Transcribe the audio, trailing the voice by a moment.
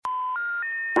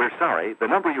We're sorry, the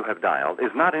number you have dialed is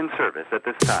not in service at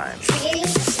this time. Creating a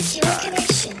secure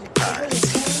connection to Holy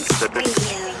Tunes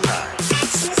Radio.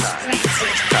 Access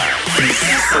granted.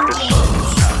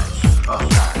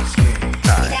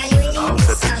 Evaluating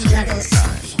sound levels.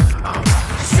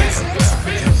 Assessment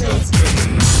complete.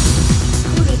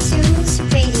 Holy Tunes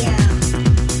Radio,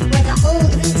 where the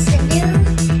old meets the new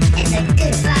and the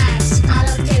good vibes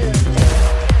follow through.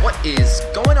 What is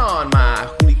going on, my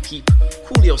Huli peep?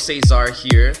 Julio Cesar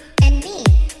here. And me,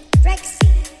 Rexy.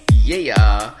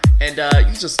 Yeah, and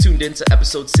you just tuned in to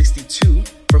episode 62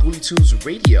 for Huli Tunes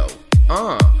Radio.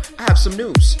 I have some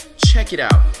news. Check it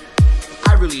out.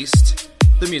 I released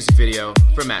the music video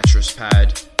for Mattress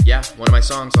Pad. Yeah, one of my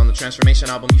songs on the Transformation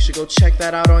album. You should go check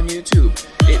that out on YouTube.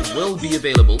 It will be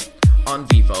available on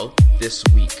Vivo this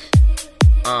week.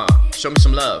 Show me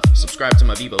some love. Subscribe to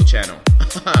my Vivo channel.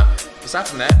 Aside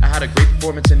from that, I had a great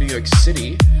performance in New York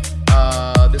City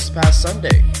this past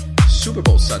Sunday, Super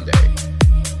Bowl Sunday.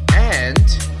 And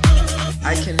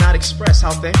I cannot express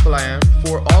how thankful I am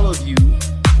for all of you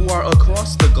who are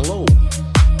across the globe.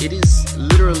 It is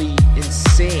literally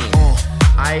insane.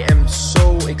 I am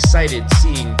so excited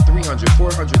seeing 300,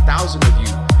 400,000 of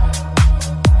you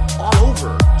all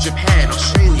over Japan,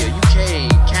 Australia, UK,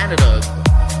 Canada,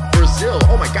 Brazil.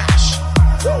 Oh my gosh.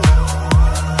 Woo.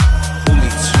 Huli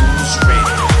Tunes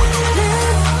Radio.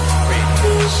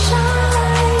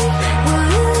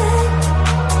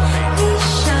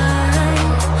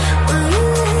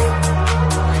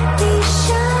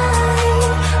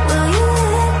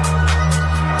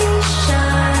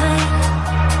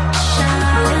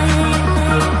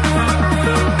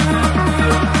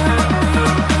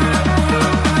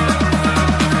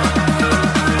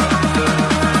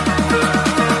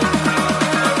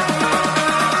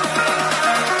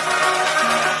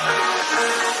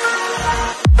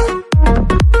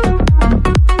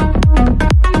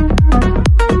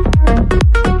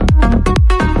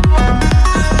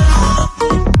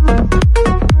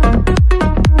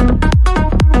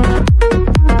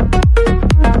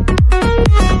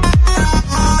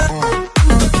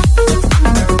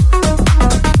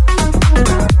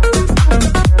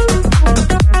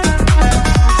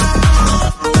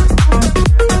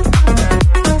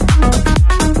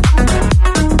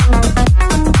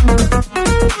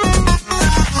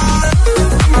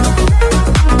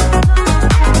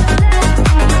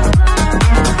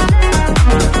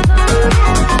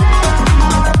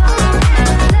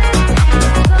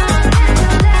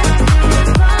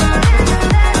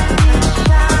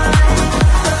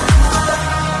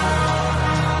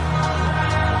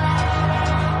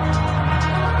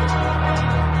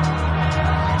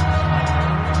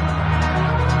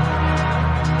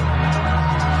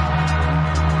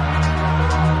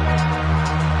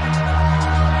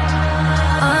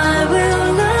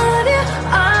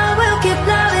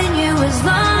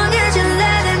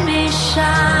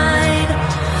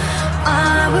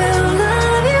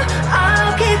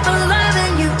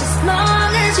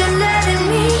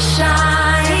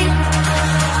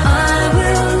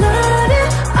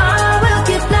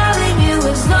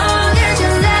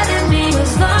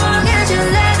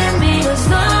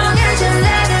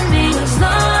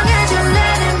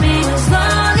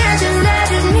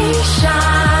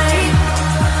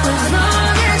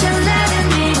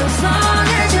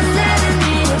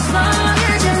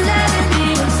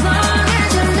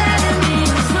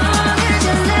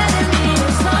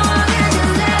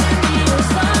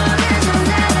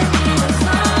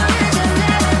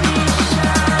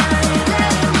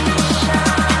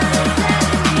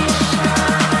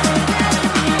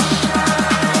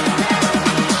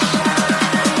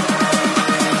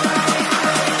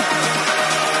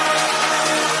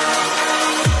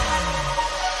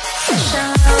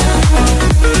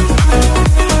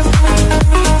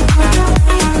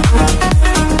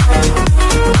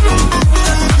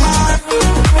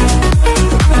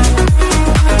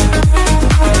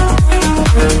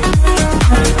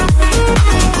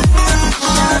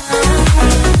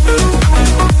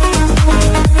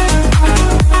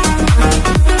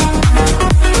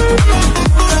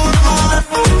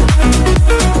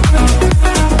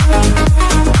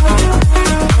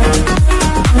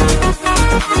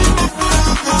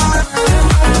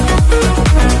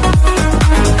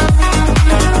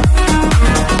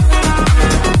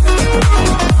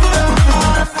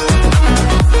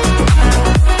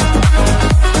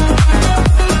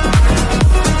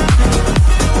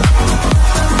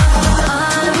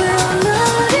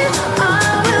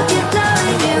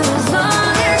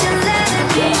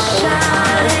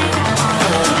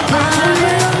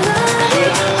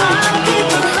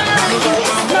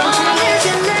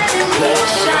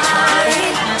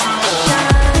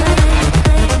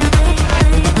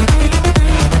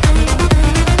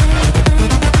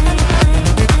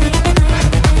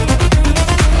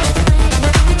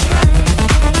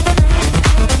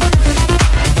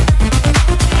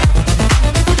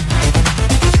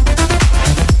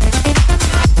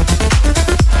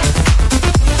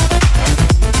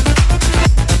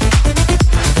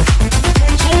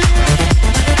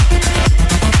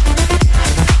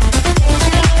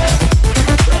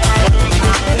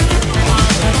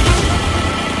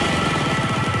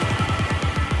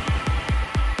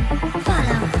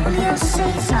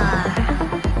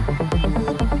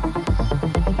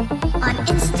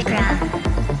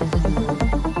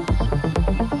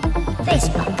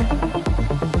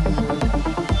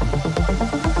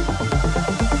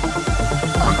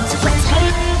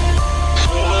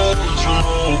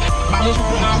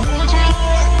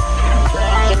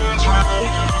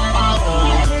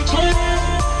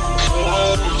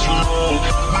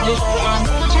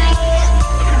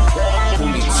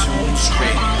 Holy Tunes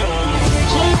Radio.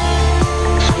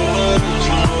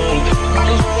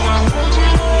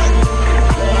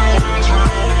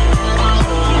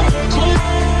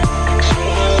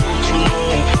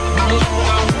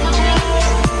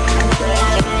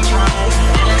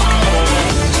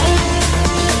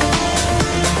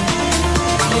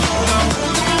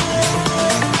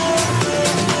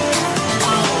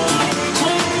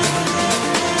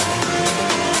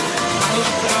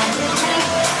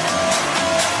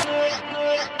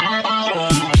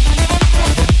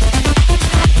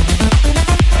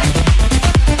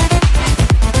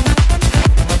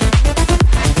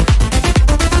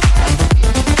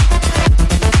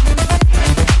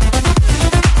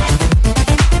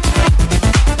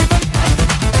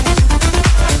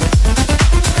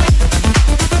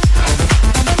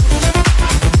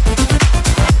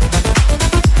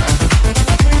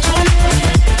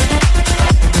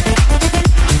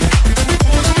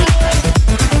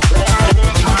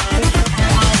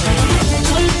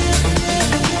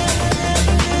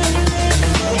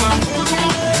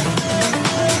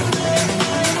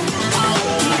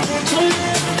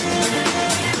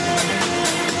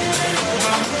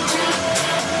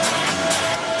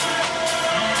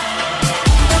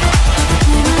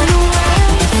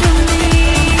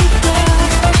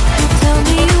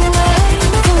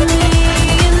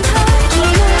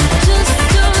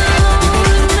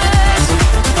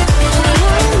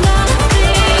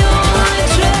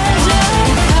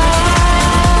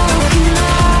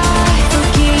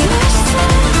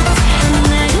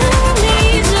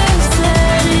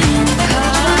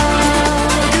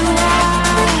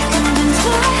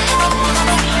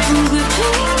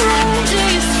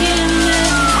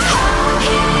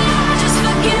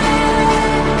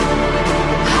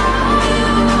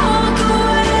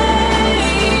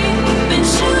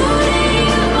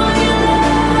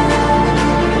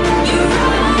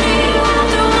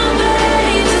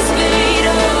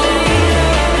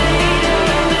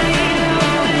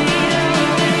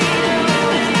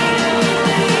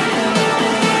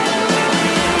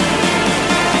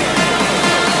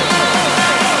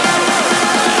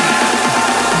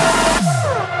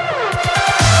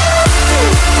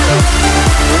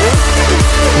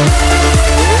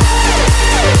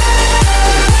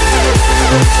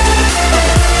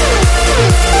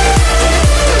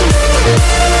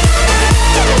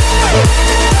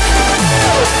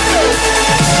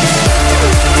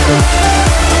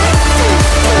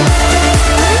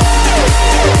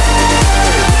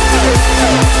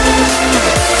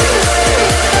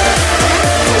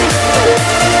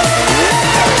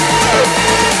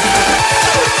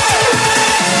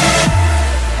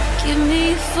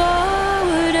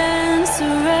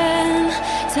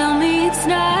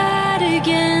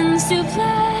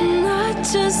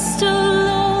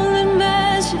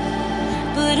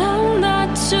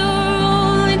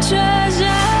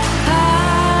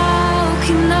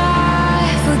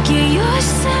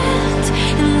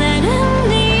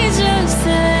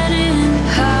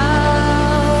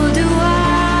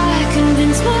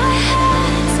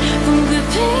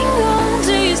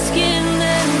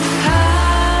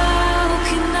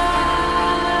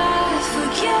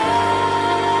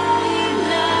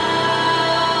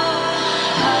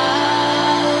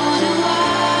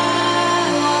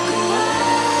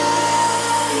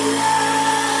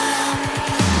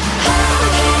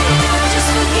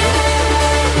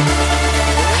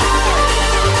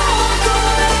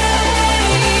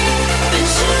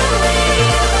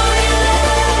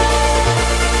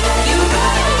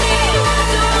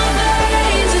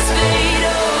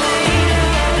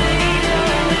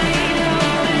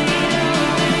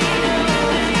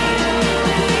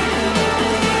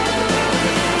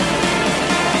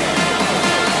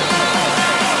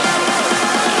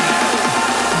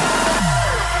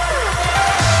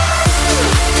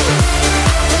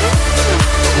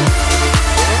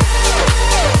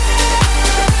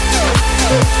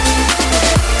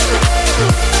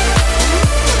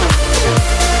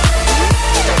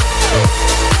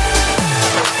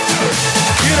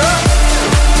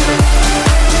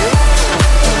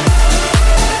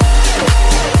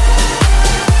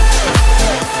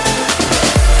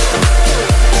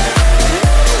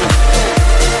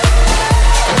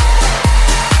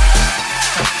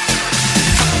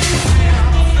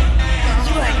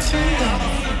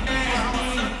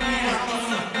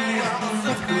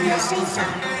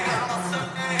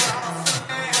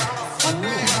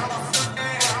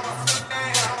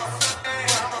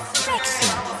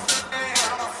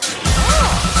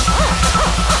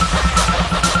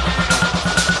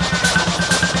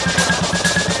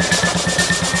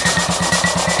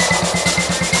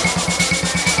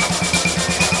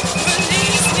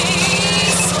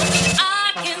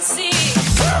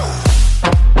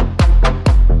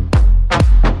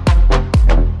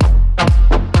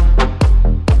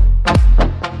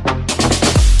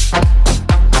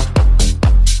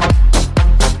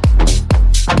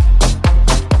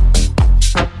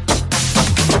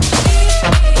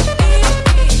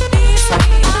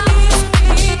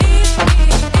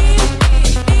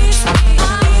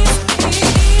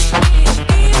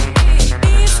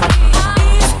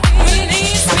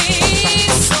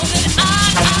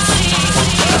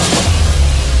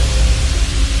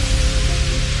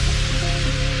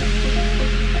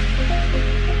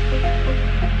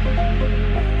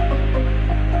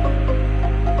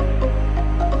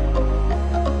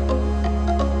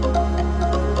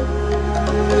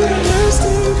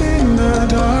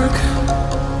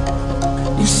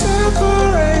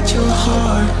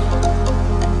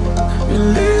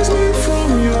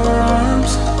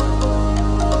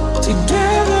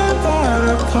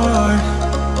 apart.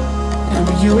 And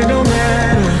with you it don't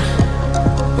matter.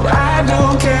 But I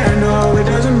don't care, no, it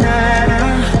doesn't matter.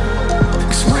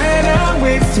 'Cause when I'm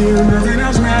with you, nothing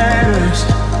else matters.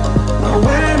 But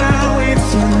when I'm with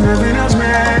you, nothing else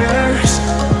matters.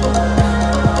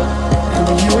 And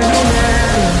with you it don't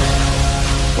matter.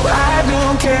 But I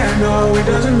don't care, no, it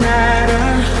doesn't matter.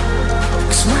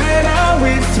 'Cause when I'm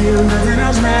with you, nothing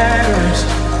else matters.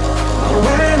 But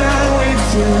when I'm with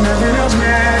you, nothing else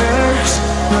matters.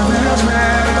 Nothing else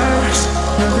matters.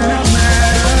 Nothing else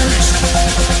matters.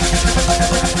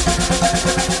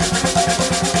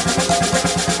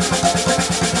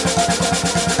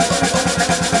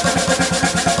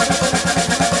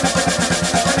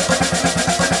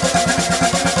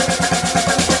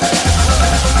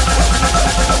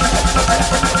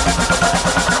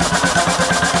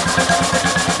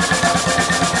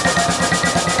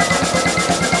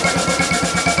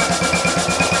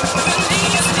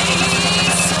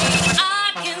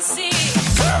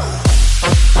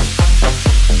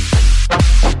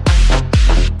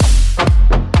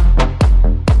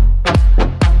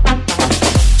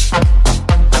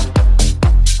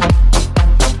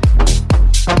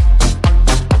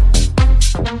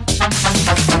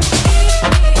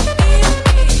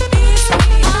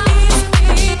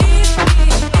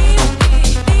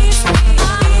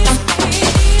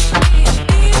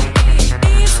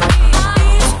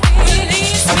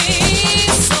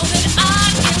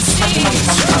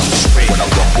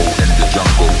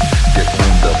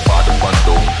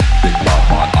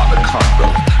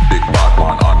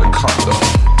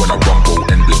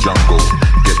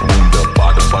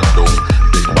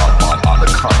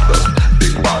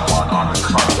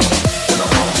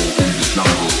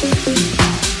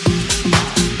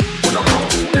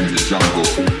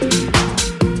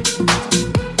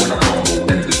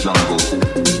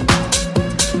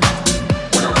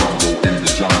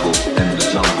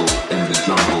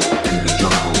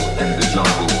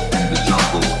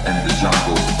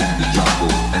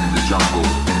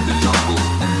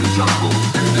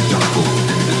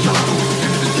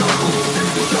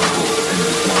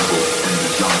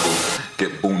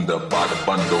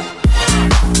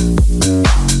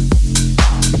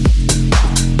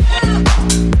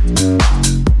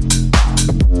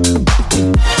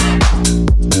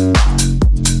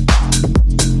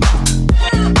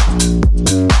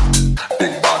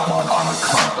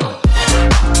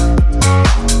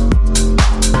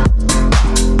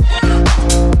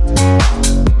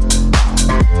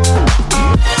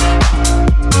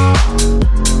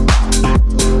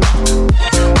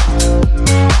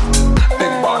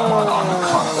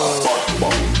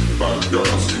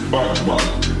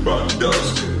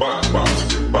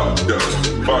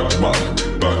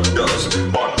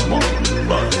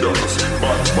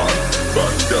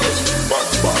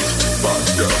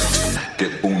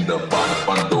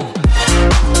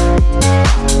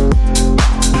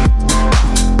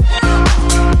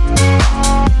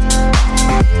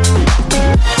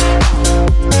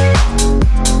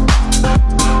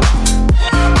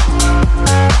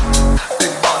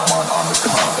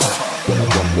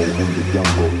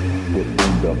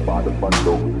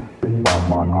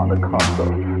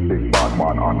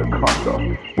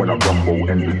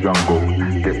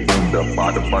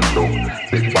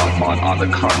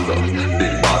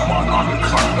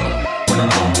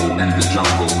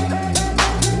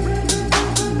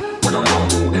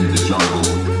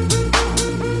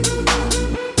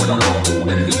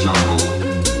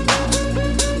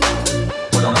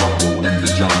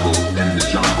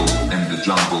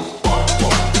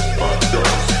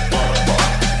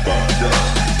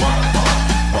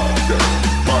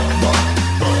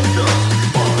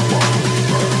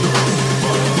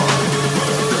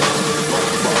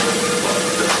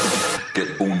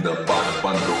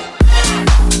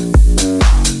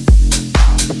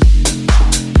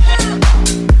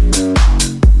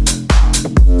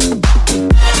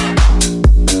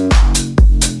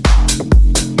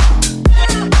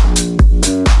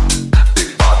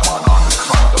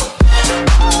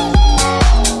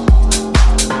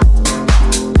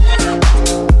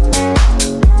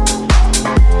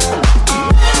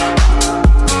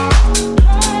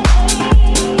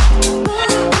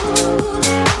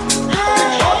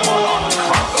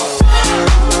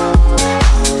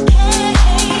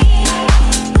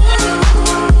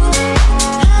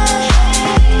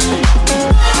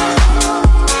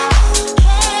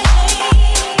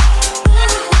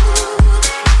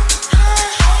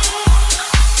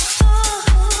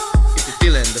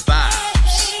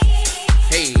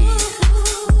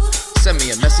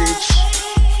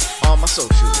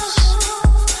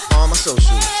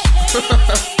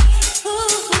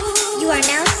 You are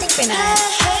now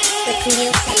synchronized with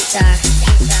Neil Cesar.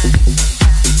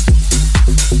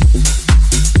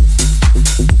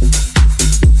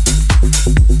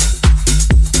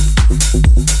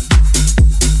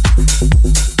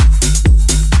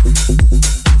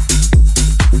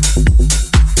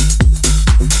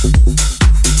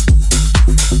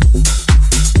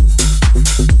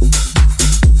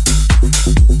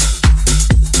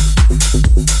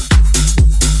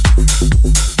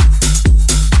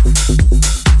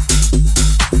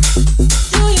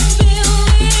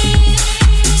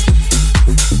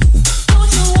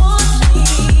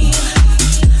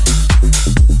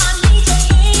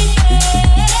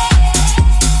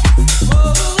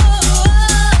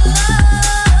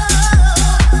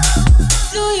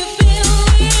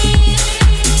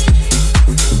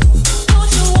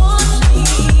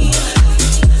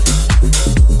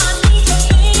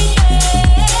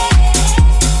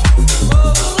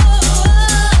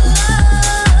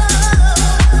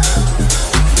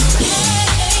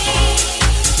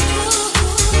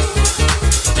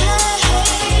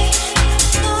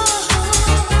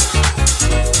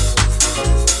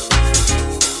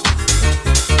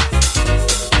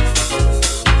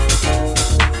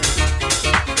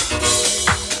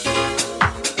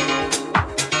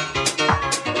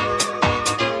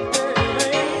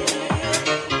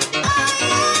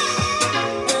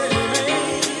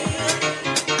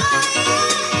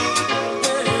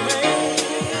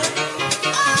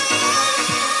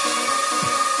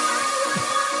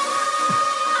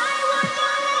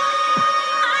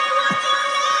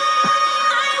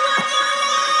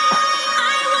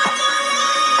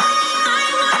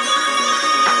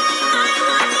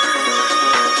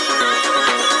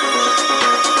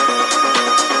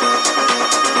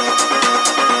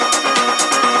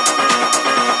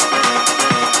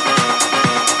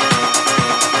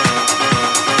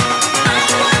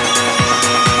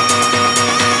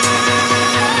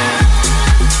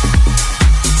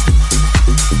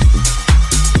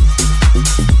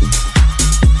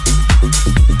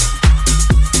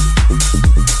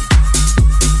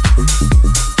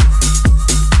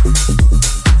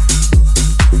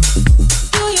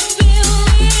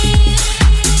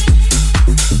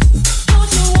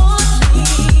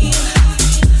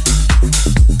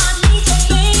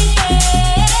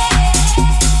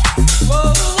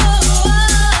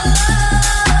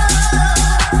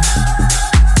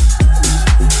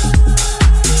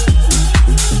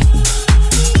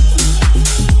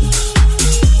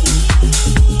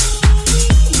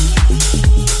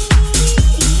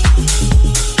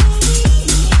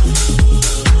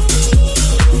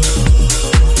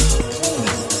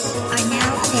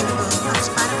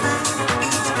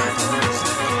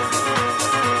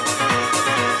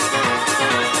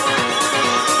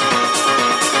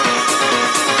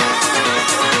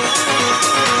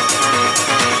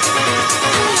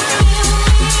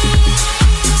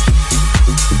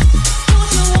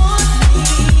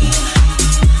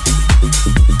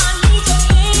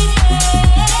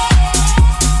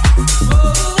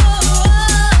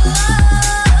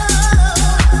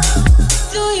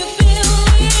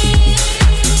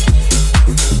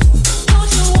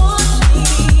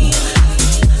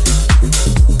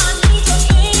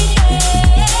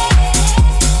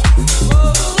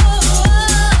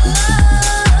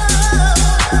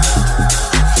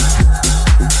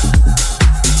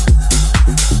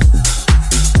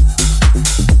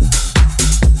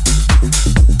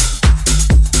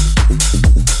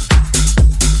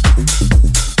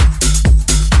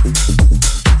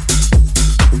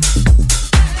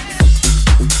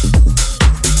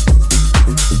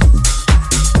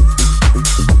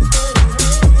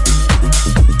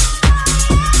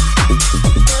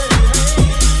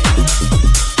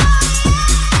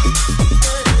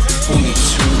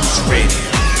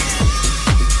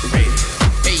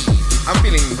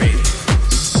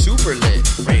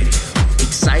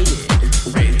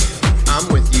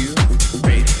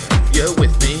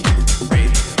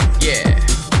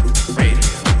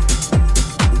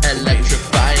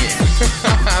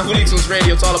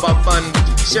 Radio, it's all about fun.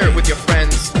 Share it with your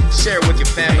friends, share it with your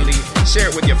family, share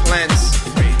it with your plants.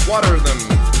 Water them,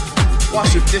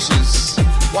 wash your dishes,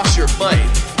 wash your butt.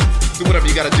 Do whatever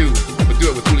you gotta do, but do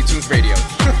it with Hooli Tunes Radio.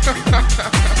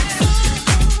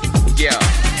 Yeah.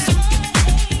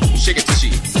 Shake it,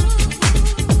 Tushy.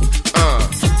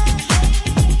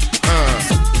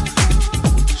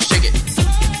 Shake it.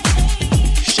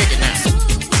 Shake it now.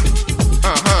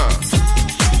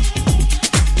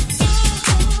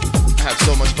 I have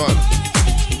so much fun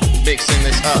mixing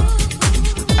this up.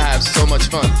 I have so much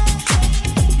fun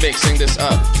mixing this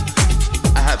up.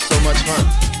 I have so much fun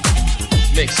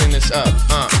Mixing this up.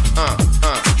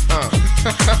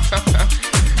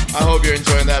 I hope you're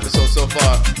enjoying the episode so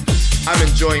far. I'm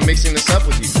enjoying mixing this up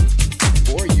with you.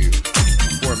 For you.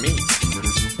 For me.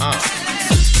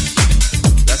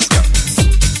 Let's go.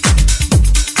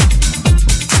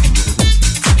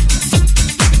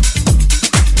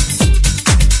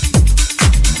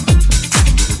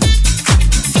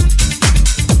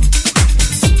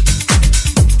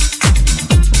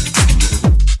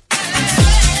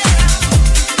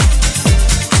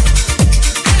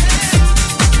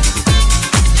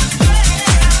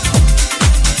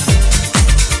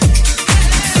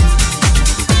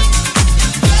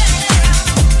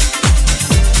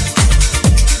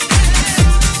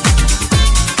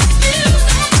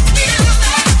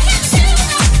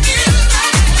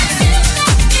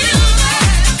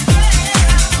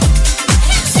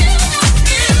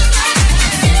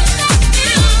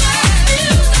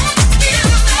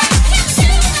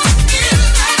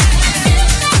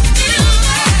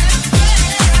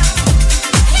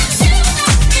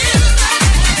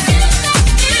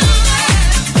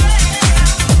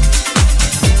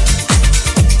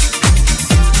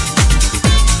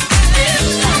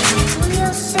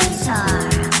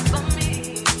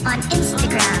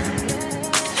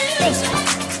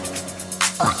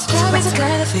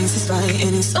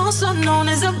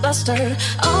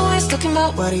 Always talking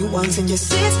about what he wants and just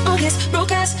sits on his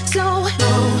broke ass. So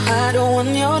no, I don't want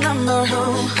your number.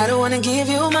 No, I don't wanna give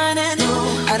you mine. And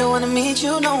no, I don't wanna meet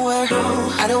you nowhere. No,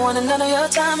 I don't want none of your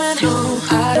time. And no,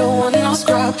 I don't want no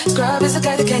scrub. Scrub is a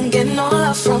guy that can't get no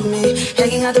love from me.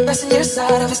 Hanging out the passenger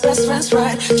side of his best friend's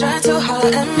ride, trying to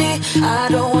holler at me. I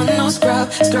don't want no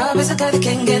scrub. Scrub is a guy that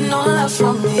can't get no love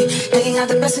from me. Hanging out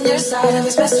the passenger side of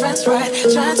his best friend's ride,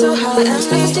 trying to holler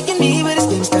at me. He's taking me, but his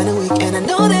game's kinda weak, and I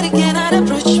know that he cannot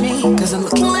approach me, cause I'm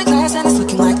looking like glass and it's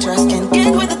looking like trash. Can't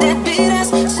get with a deadbeat ass.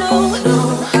 So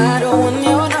no, I don't want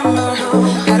your number. No,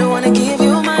 I don't wanna give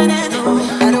you mine. And no,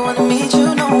 I don't wanna meet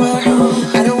you nowhere. No,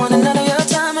 I don't want none of your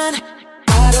time. And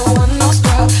I don't want no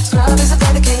scrub. Scrub is a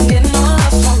guy that can't get no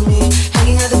love from me.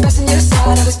 Hanging out the passenger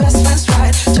side of his best friend's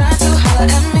ride, trying to holler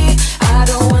at me. I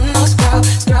don't want no scrub.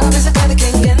 Scrub is a guy that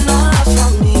can't get no love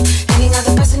from me. Hanging out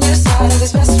the passenger side of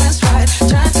his best friend's ride,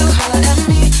 trying to holler at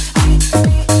me.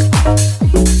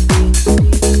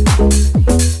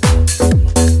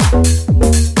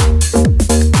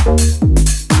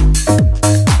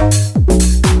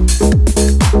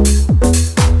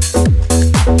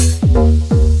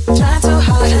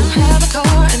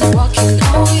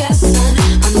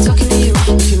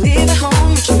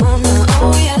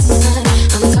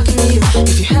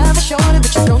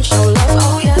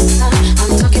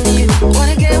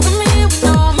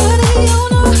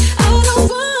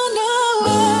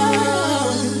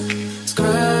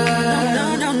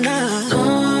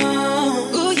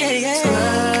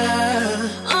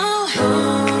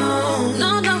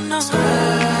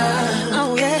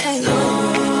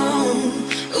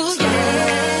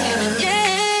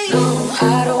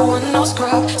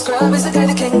 Scrub is a guy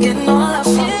that can't get no love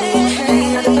from me.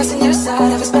 Hanging out the passenger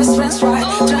side of his best friend's ride,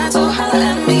 trying to holler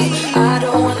at me. I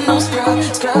don't want no scrub.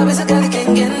 Scrub is a guy that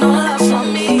can't get no love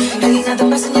from me. Hanging out the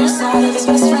passenger side of his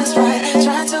best friend's ride,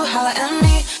 trying to holler at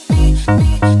me. Trying to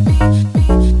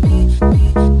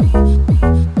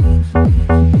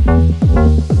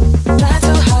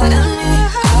holler at me.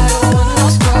 I don't want no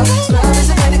scrub. Scrub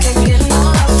is a guy that can't get no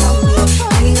love from me.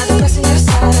 Hanging out the passenger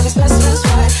side of his best friend's ride,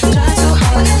 trying to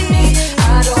holler at me.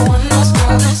 I don't want no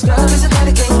scrub. Scrub is a guy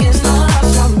that can't get no love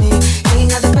from me.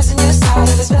 Hanging out the passenger side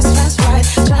of his best friend's ride,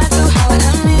 trying to holler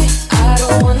at me.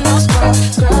 I don't want no scrub.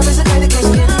 Scrub is a guy that can't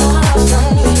get no love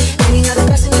from me. Hanging out the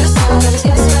passenger side of his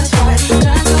best friend's ride,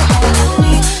 trying to holler at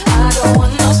me. I don't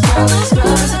want no scrub.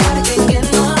 Scrub is a guy that can't get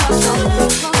no love from me.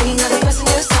 Hanging out the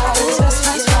passenger side of his best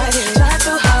friend's ride, trying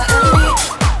to holler at me.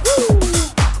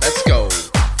 Let's go.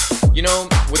 You know,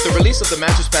 with the release of the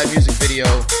Mattress Pad music video,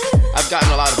 I've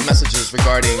gotten a lot of messages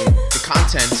regarding the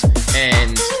content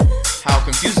and how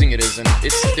confusing it is, and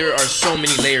there are so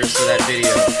many layers to that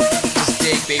video. Just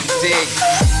dig, baby, dig.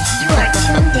 You are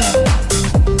tuned in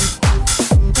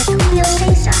with Julio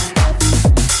Cesar and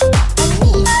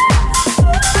me,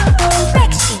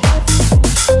 Rexy.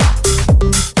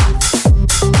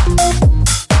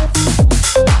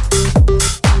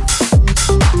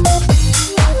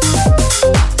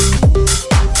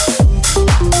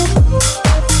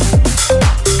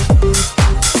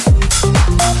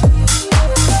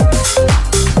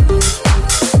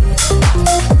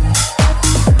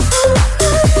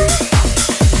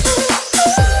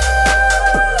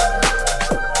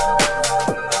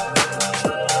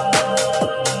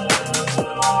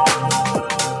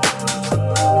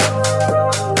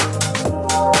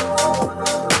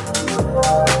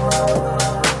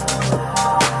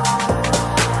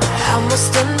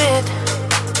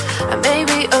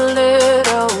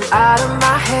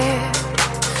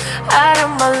 out of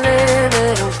my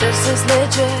limit. Oh, this is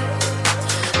legit.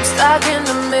 I'm stuck in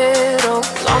the middle,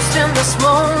 lost in this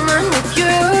moment with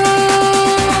you.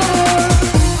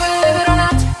 Believe it or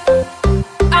not,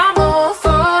 I'm all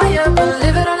for you.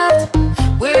 Believe it or not,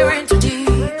 we're in too deep.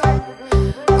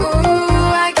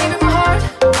 Ooh, I gave you my heart.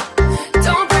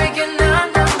 Don't break it now,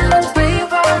 now, now. Just play your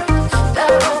part. That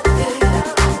won't fit.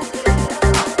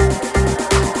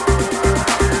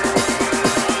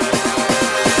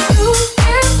 You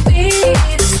give me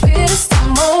the sweetest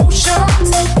emotions.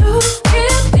 You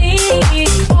give me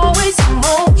always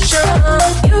emotion.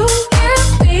 You give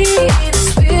me the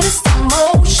sweetest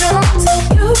emotions.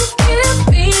 You give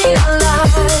me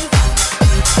alive.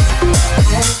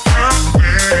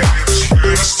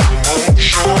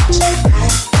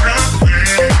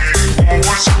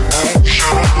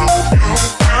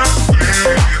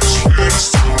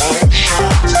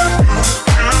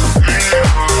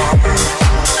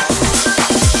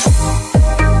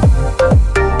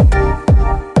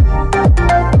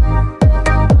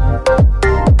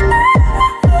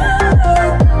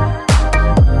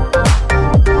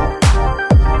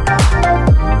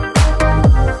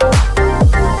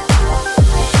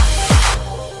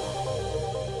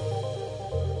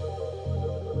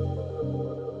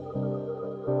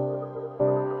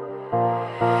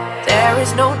 There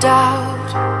is no doubt,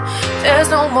 there's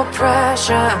no more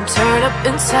pressure. I'm turned up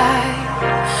inside,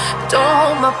 but don't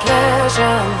hold my pleasure.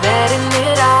 I'm letting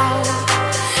it out.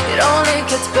 It only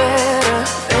gets better,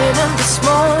 being in this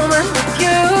moment with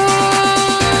you.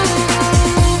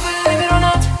 Believe it or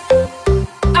not,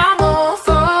 I'm all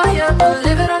for you.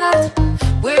 Believe it or not,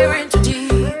 we're in too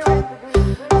deep.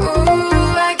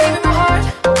 Ooh, I gave you my heart.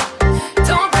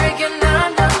 Don't break it now,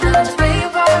 now, now. Just play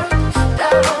your part.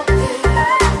 That won't fit.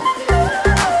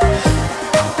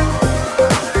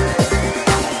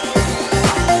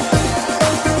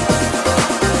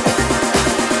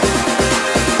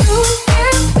 You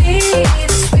give me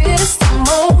the sweetest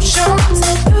emotions.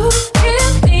 You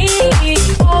give me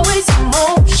always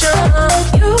emotion.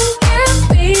 You give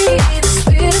me the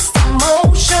sweetest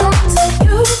emotions.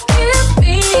 You give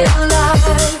me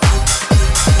alive.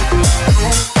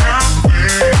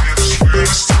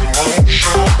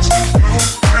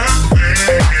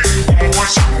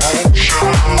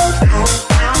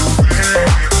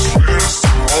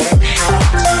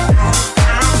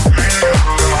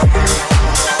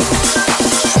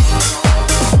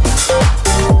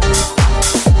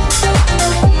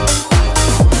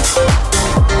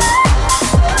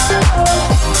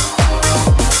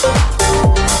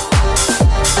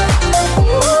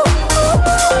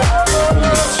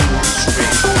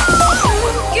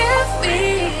 You give me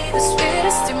the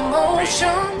sweetest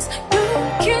emotions. You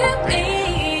give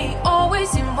me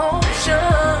always emotion.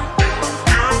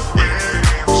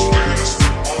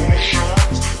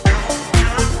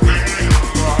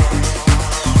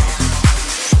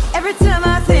 Every time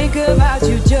I think about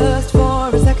you just for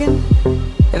a second,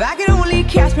 if I could only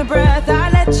catch my breath,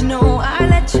 I'd let you know, I'd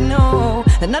let you know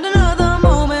that not another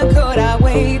moment could I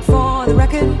wait for the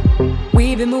record.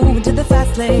 We've been moving to the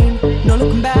fast lane, no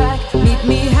looking back, meet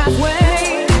me halfway.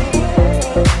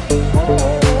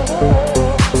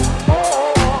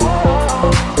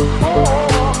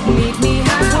 Meet me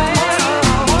halfway.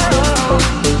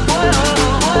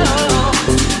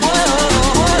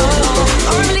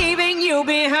 I'm leaving you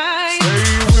behind.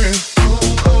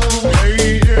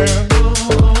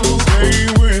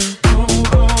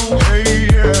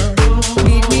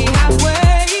 Meet me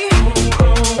halfway.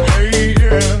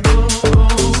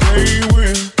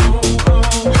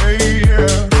 Hey,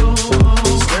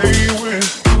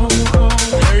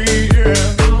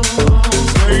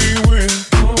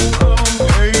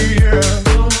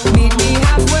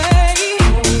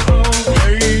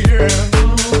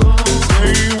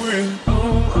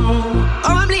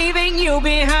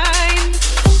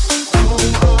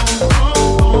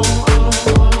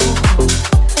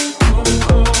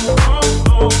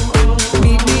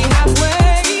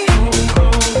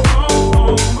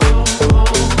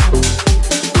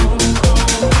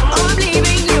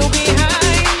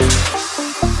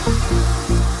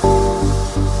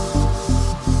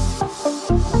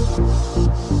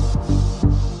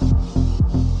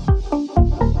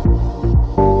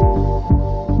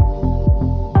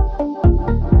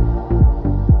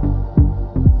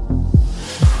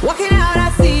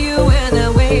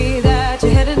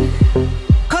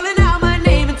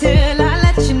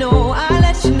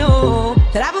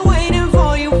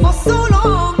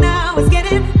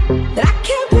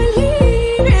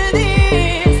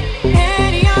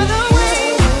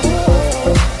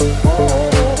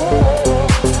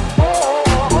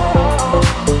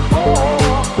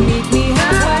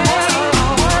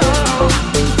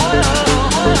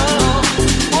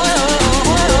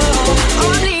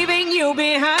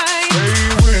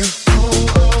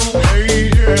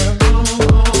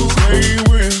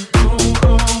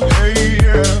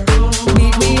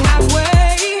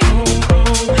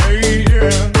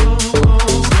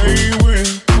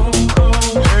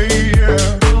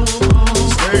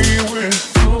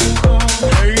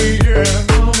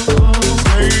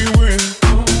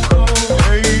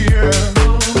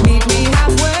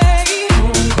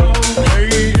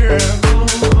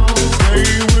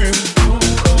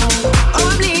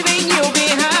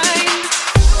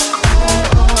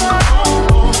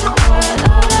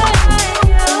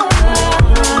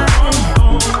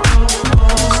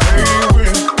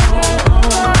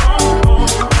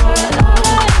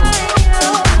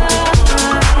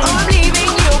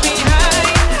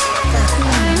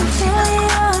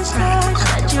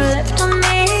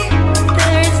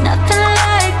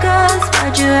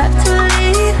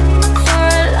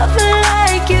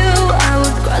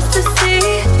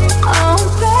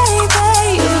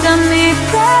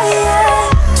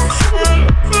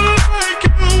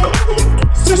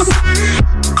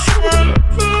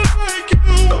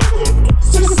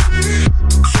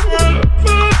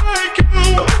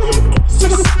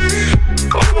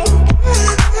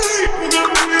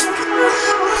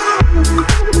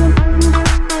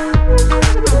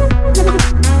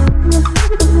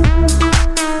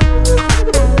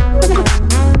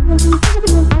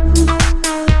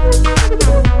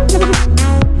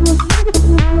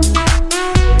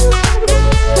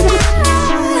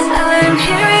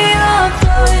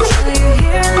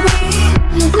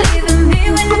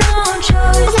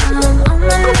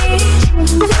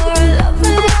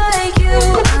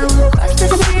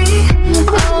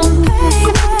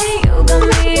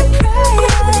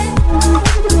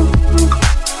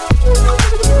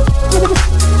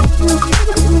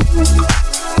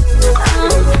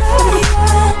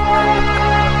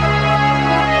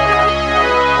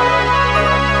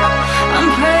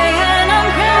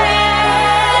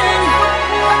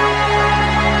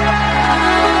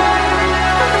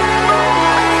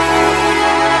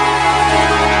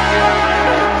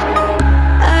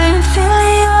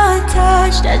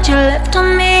 you left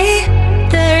on me.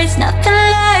 There is nothing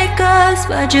like us,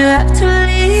 why'd you have to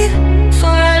leave? For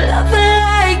a lover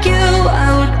like you, I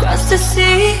would cross the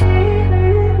sea.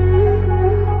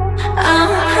 I'm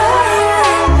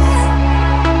crying,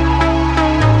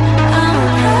 I'm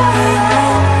crying.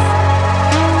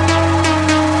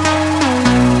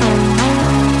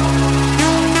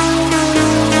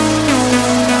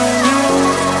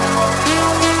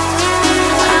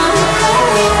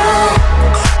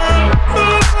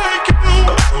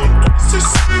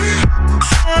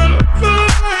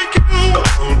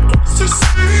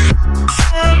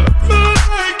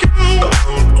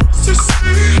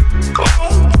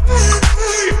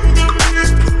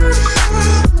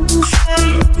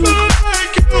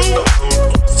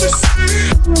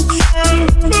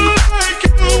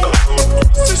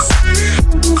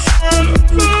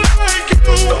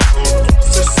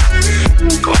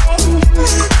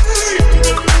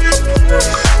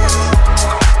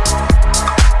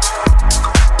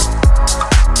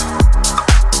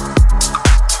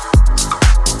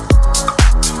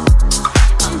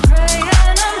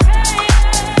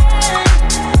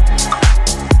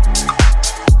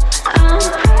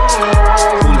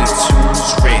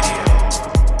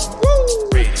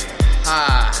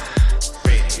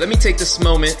 Take this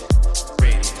moment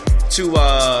to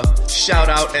shout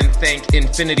out and thank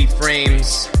Infinity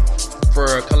Frames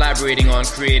for collaborating on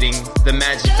creating the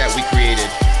magic that we created.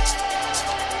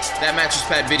 That mattress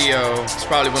pad video is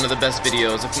probably one of the best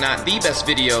videos, if not the best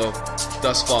video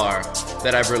thus far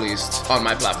that I've released on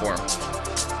my platform.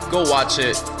 Go watch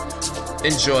it,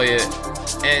 enjoy it,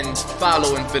 and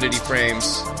follow Infinity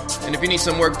Frames. And if you need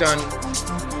some work done,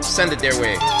 send it their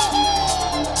way.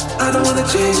 I don't wanna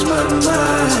change my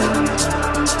mind.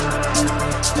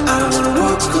 I don't wanna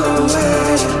walk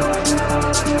away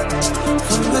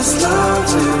from this love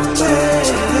we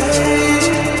made.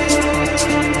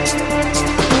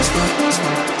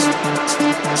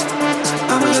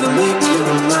 I'm gonna make you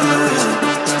mine.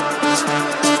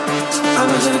 I'm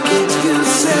gonna keep you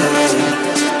safe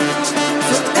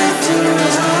forever.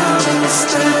 I will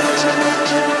stay.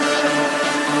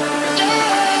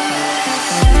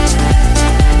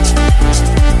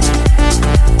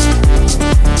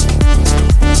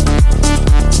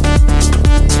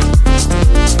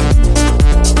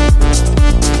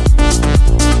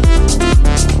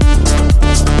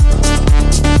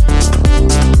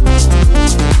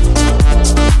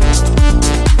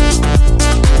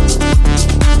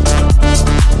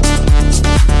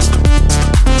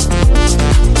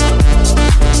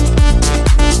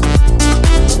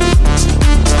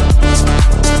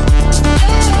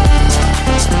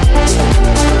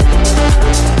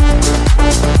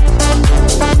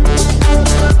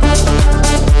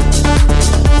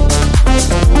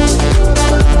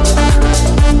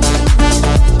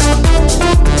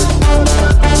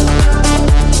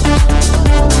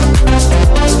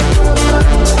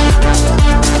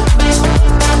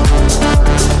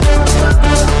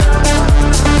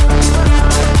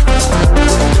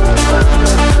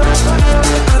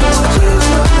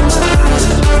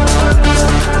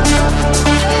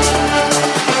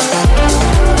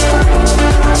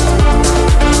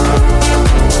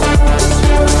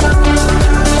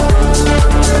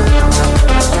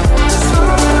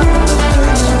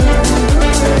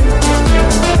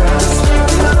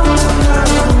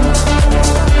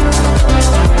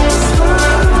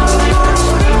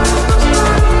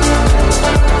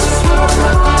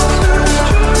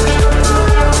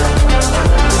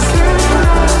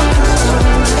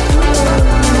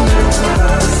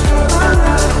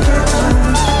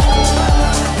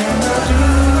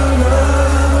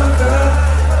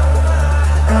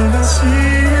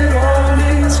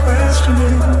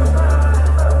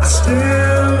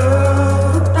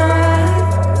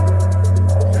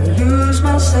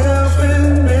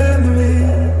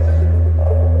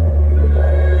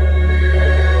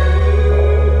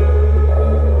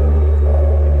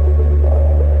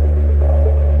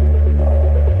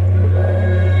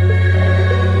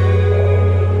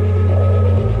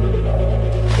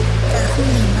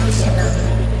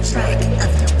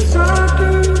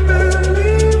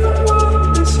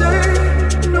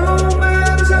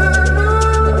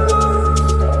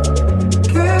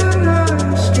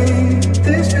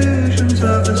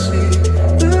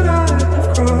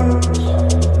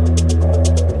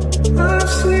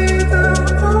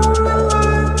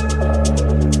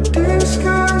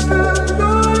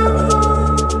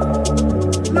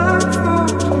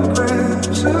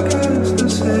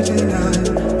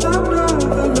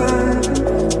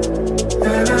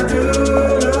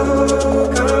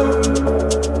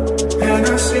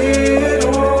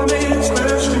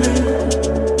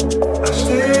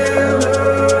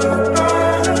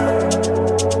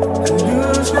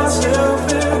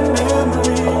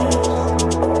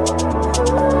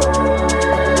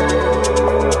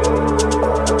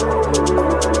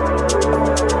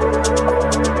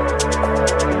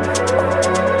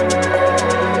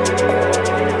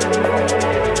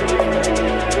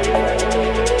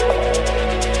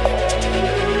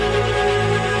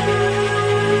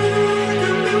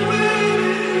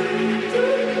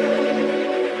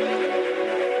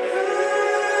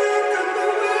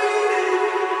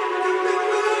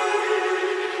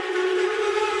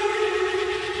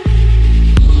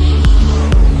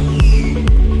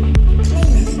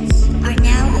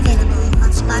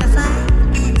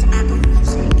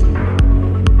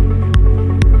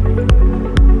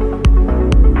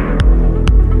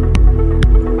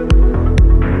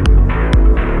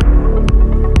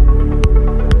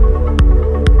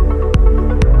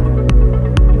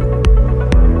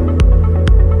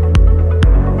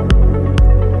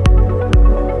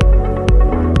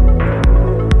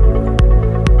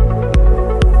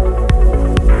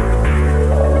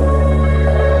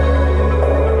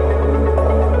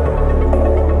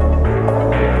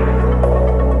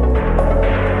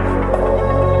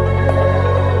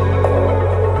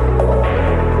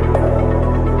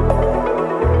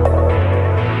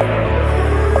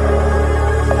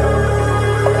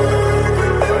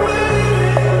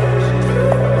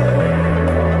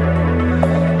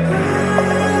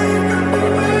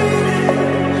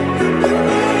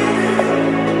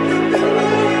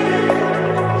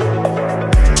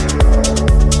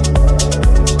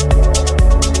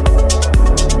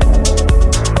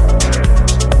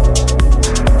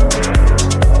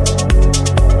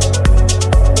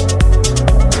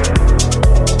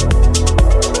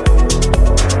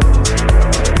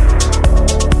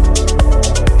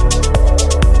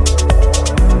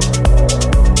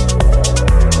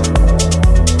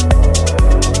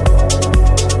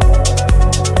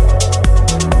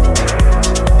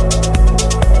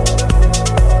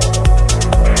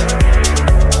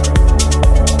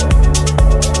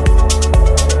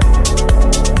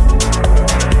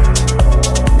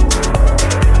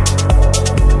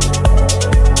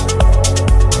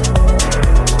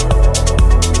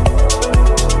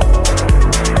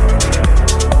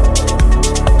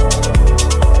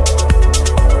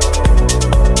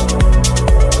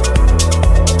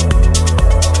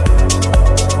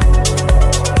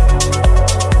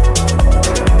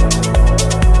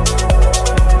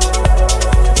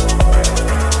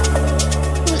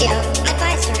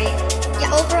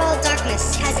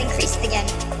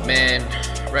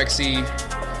 see,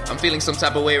 I'm feeling some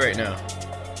type of way right now.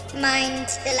 Mind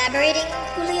elaborating,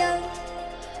 Julio?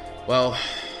 Well,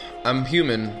 I'm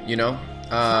human, you know?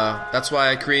 That's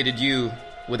why I created you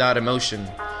without emotion,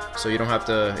 so you don't have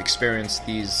to experience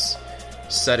these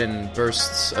sudden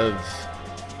bursts of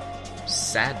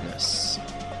sadness.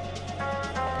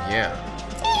 Yeah.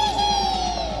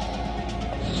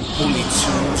 Holy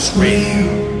Tunes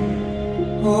Radio.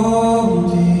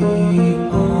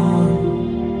 Holding on.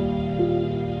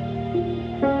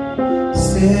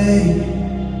 Say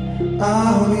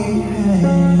I'll be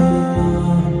hanging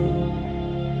on.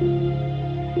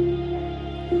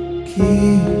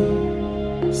 Keep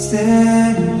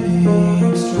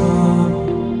standing strong.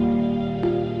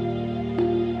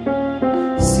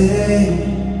 Say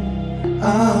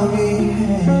I'll be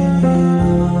hanging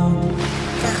on.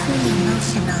 The Holy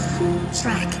Emotional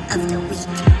Track of the Week.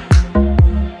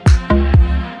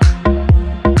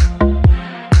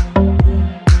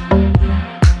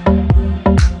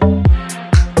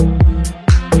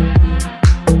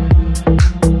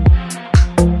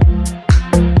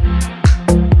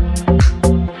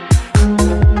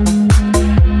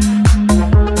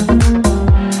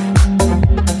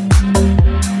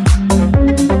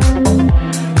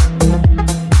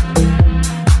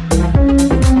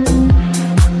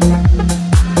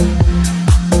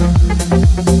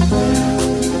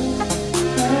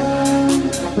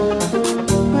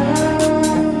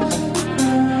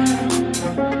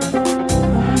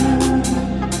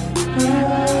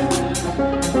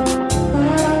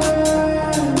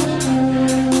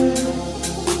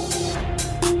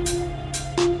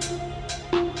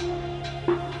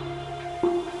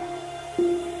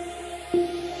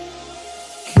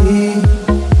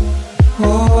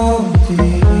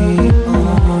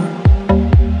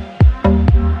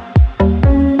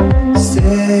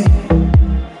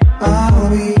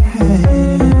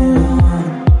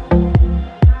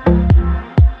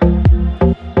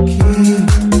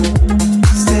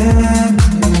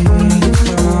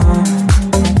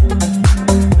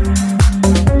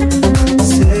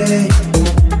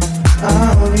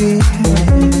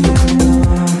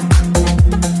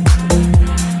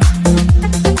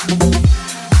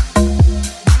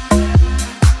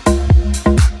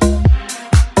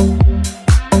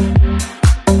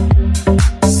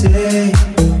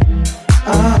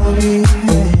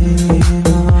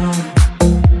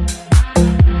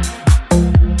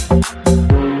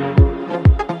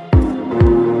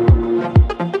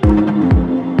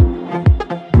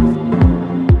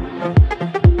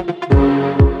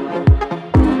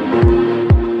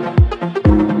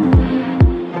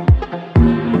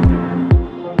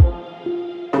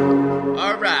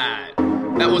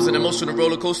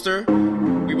 Coaster.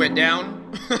 We went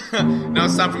down. Now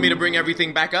it's time for me to bring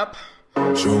everything back up.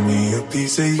 Show me a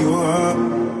piece of your heart.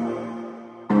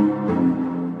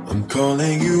 I'm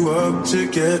calling you up to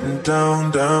getting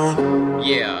down, down.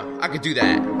 Yeah, I could do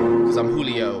that, because I'm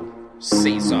Julio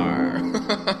Cesar.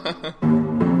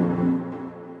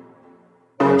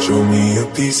 Show me a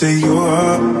piece of your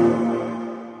heart.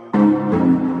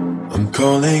 I'm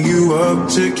calling you up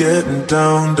to getting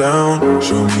down, down.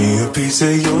 Show me a piece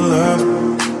of your love.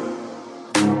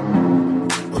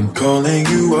 I'm calling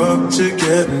you up to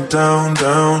getting down,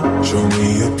 down. Show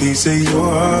me a piece of your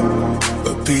heart,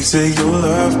 a piece of your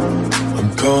love.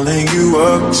 I'm calling you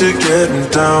up to getting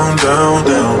down, down,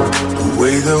 down. The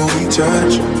way that we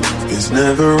touch is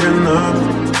never enough.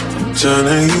 I'm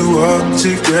turning you up to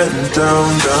getting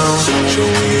down, down. Show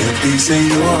me a piece of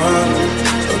your heart,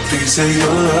 a piece of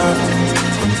your love.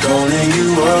 I'm calling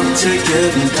you up to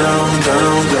getting down,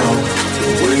 down, down. The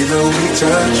way that we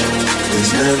touch is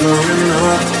never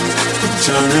enough. I'm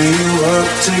turning you up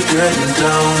to getting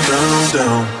down, down,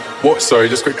 down. What? Sorry,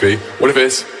 just quickly. What if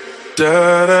it's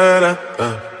da da da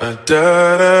da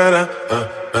da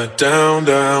da down,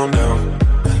 down, down.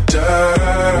 Da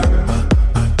da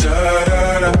da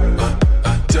da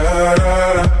da da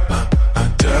da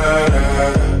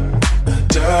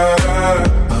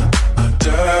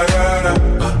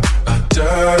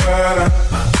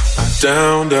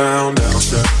down, down, down,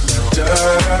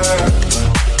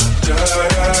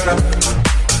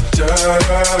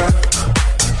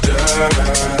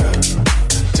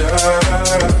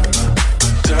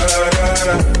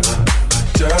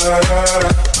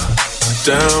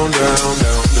 down, down, down.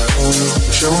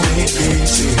 Show me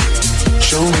easy,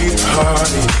 show me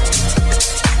party.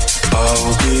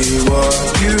 I'll be what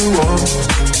you want,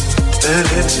 and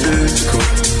it's physical.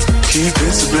 Keep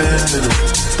it subliminal.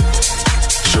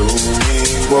 Show me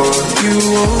what you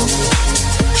want.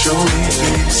 Show me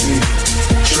easy,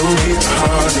 show me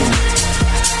party.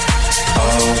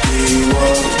 I'll be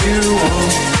what you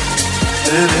want,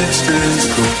 and it's just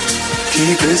physical.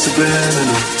 Keep it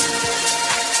subliminal.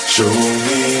 Show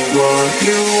me what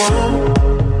you want.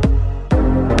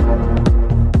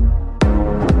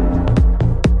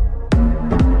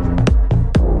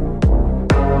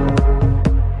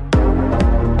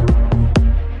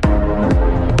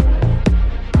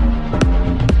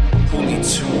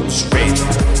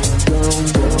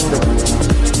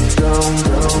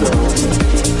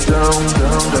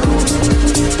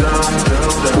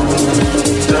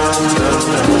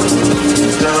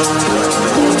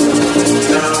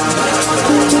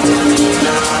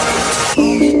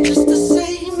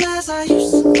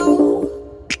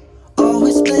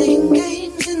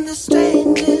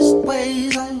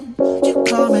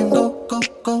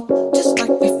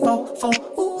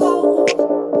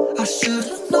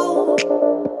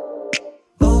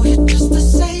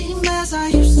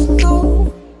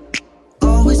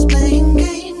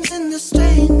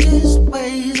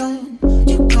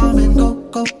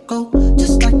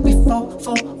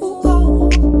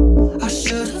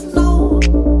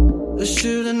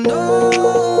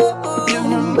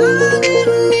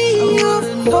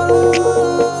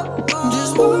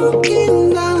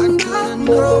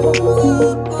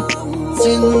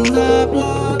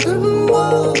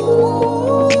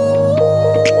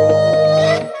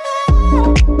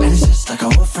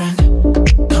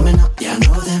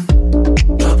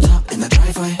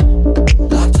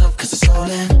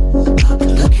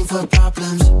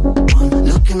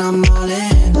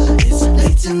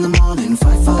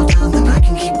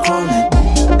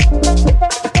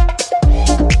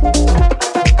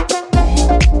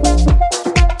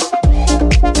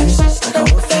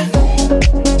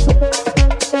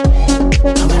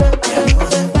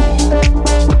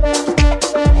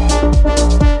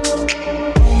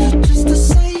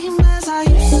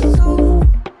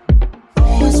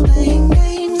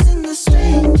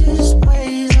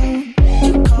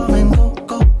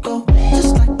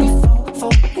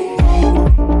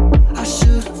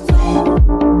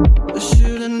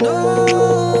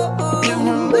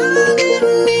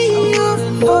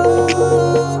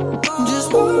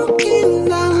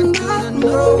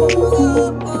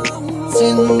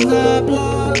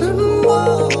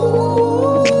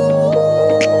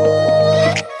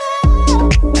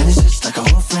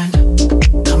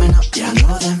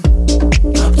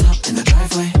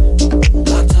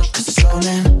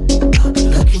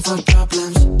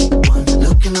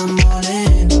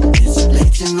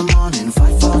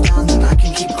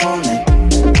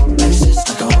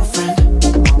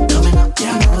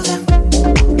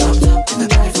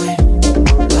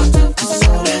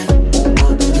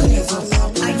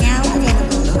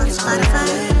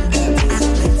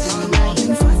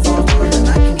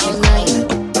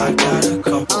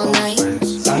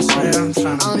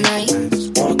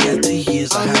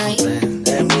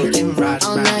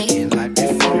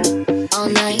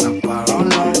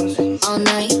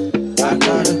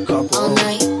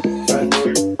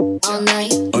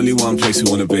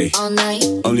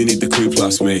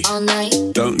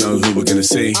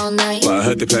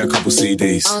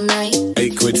 CDs.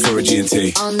 £8 for a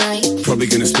G&T. Probably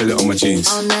gonna spill it on my jeans.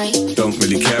 Don't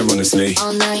really care honestly,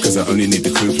 cause I only need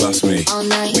the crew plus me.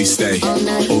 We stay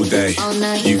all day,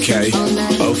 UK,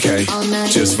 okay,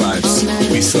 just vibes.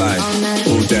 We slide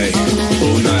all day,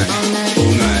 all night,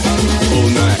 all night, all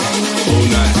night, all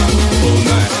night, all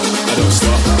night. I don't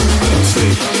stop, I don't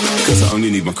sleep, cause I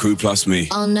only need my crew plus me.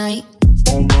 All night,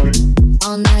 all night,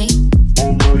 all night,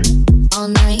 all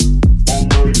night.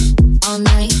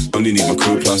 Only need my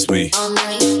crew plus me. All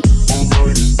night,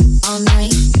 all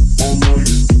night,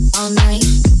 all night,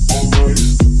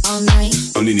 all night.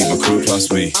 Only need my crew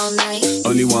plus me. All night.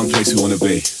 Only one place we wanna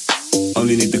be.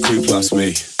 Only need the crew plus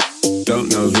me.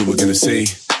 Don't know who we're gonna see,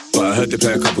 but I heard they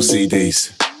play a couple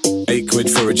CDs. £8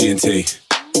 for a G&T.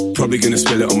 Probably gonna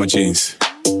spill it on my jeans.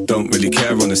 Don't really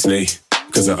care honestly,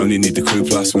 cause I only need the crew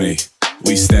plus me.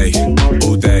 We stay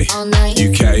all day, all night,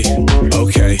 UK,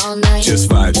 okay, all night, just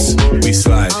vibes. We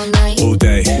slide all night, all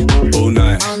day, all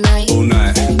night, all night, all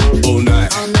night, all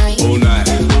night, all night, all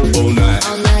night, all night.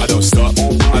 all night. I don't stop,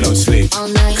 I don't sleep, all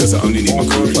night, cause I only need my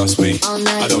crew plus me. all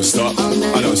night, I don't stop,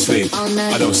 I don't sleep, all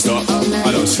night, I don't stop, all night,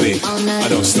 I don't sleep, all night, I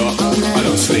don't stop, I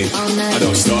don't sleep, all night, I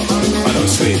don't stop, I don't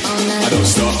sleep, all night, I don't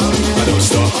stop, I don't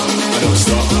stop, I don't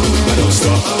stop, I don't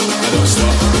stop, I don't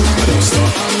stop, I don't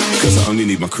stop, cause I only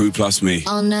need my crew plus me.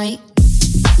 all night.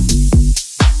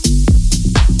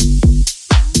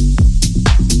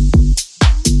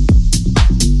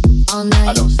 All night.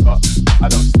 I don't stop, I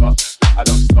don't stop, I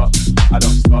don't stop, I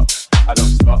don't stop, I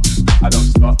don't stop, I don't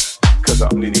stop, cause I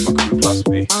only need my crew plus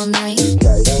me. All night. UK,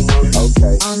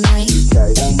 okay, All night. UK,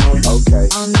 okay,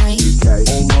 All night.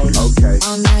 UK,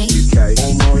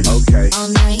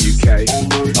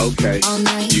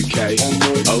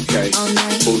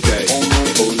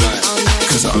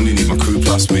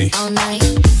 plus me.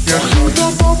 Yeah, she's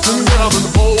up and down an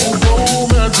old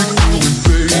romantic moving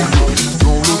baby.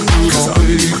 Don't look good Cause on I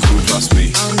only need paper. cool plus me.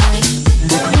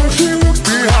 But when she looks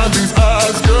behind these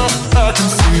eyes, girl, I can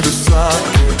see the side.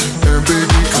 And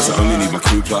baby, Cause I only need my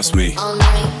crew plus me.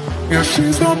 yeah,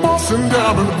 she's not bossing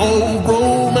down an old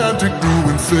romantic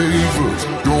doing favors.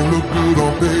 Don't look good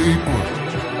on paper.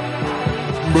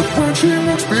 But when she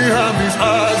looks behind these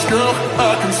eyes, girl,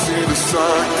 I can see the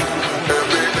sign. And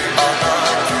baby, I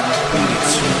like you.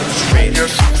 Yeah,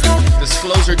 she's not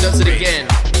Disclosure does it again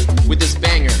with this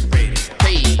banger.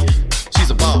 Hey, she's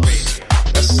a boss.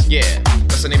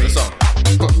 That's the name of the song.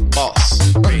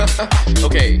 Boss.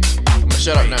 Okay, I'm gonna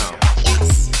shut up now.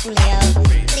 Yes, Julio,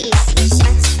 please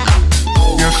shut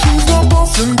up. yeah, she's not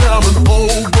bossing down an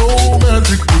old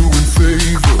romantic doing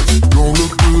favors. Don't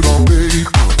look good on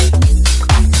paper.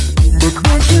 But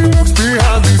when she looks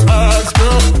behind these eyes,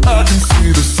 girl, I can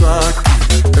see the side.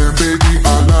 And baby,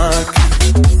 I like it.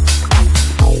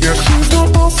 Yeah, she's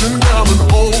not bossing down an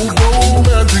old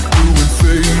romantic doing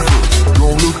favors.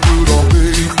 Don't look good on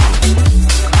paper.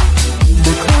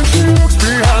 But when she looks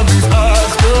behind these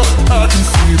eyes, girl, I can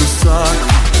see the side.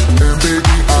 And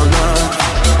baby, I like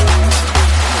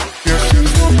it. Yeah,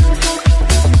 she's not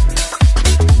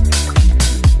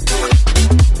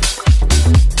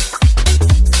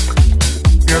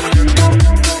yeah, she's not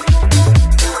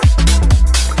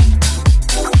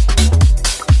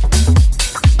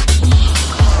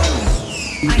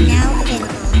Are now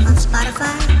available on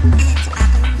Spotify and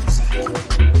Apple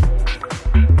Music.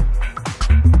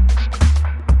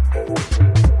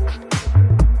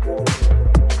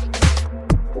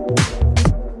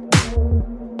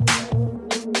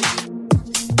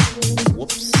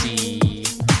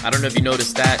 Whoopsie. I don't know if you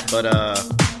noticed that, but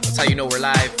that's how you know we're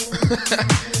live.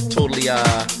 Totally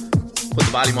put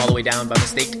the volume all the way down by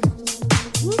mistake.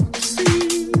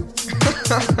 Whoopsie.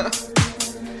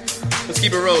 Let's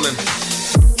keep it rolling.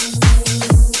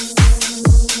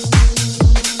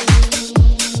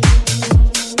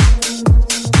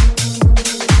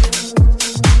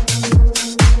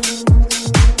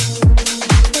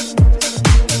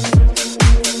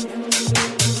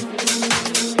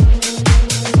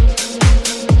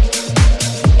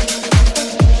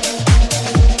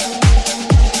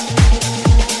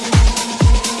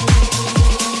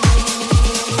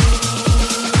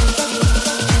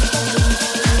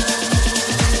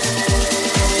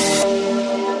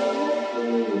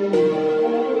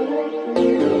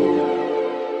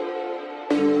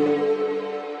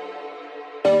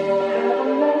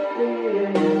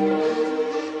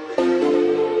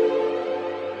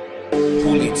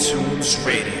 Holy Tunes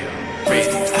Radio.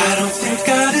 I don't think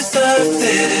I deserve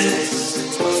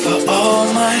this for all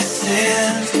my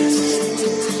sins.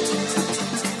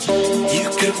 You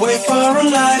could wait for a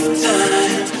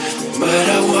lifetime, but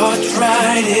I walked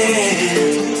right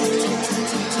in.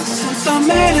 Since I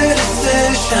made a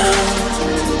decision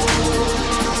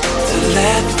to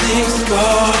let things go,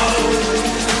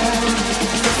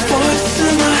 the voice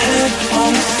in my head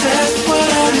only says what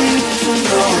I need to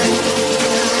know.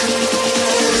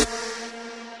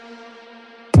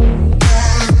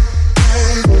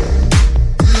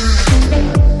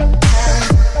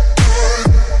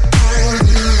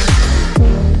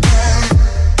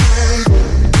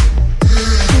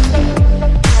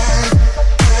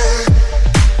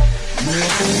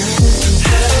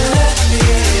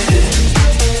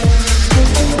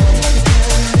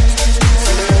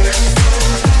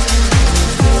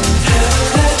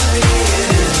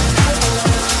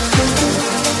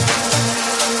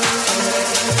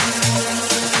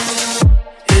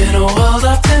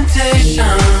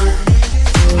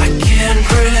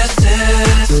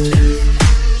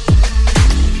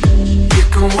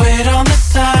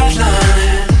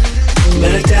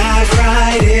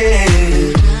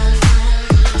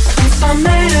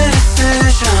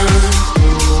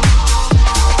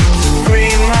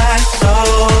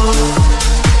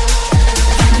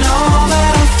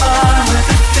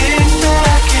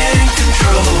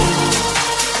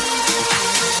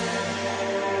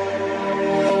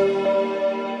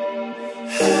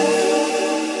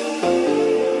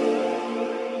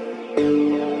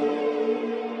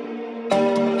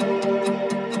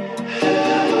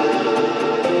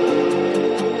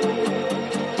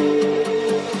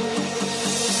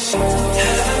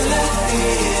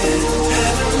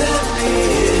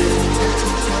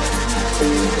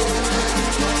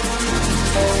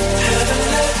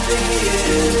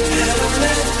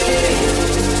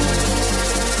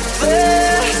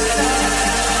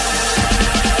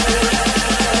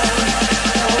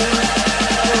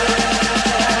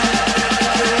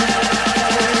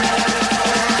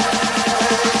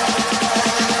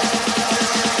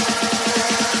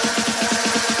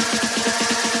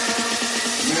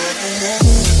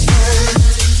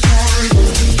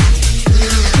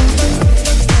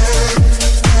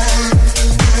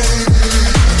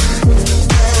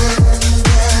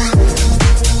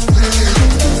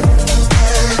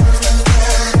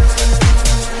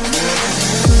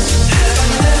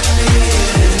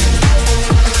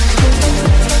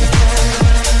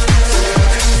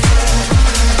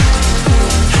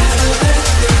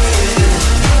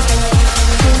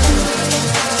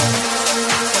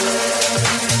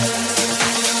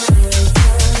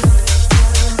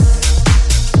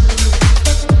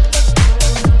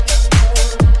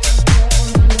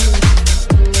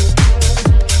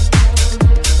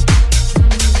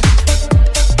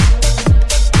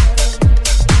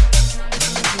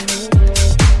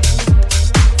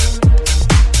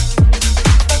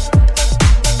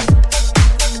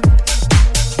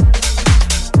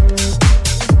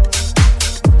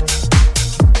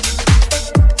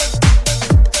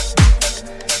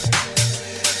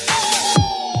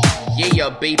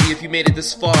 baby, if you made it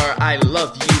this far, I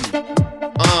love you.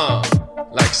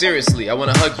 Like seriously, I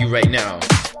wanna hug you right now.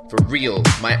 For real,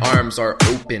 my arms are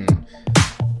open.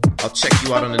 I'll check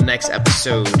you out on the next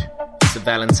episode. It's the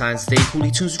Valentine's Day Hooly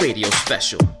Tunes Radio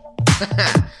special.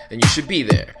 And you should be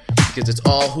there, because it's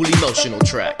all Hooly Emotional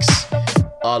tracks.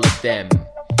 All of them.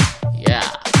 Yeah,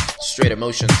 straight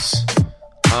emotions.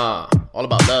 All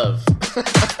about love.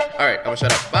 Alright, I'm gonna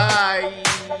shut up. Bye!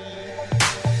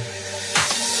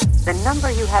 The number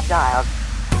you have dialed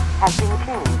has been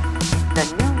changed. The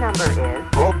new number is...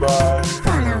 Bye-bye.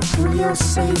 Follow Julio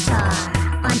Cesar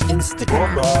on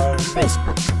Instagram,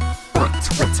 Facebook, or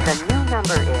Twitter. The new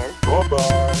number is...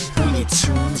 Hooly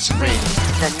Tunes Radio.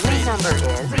 The new number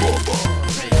is...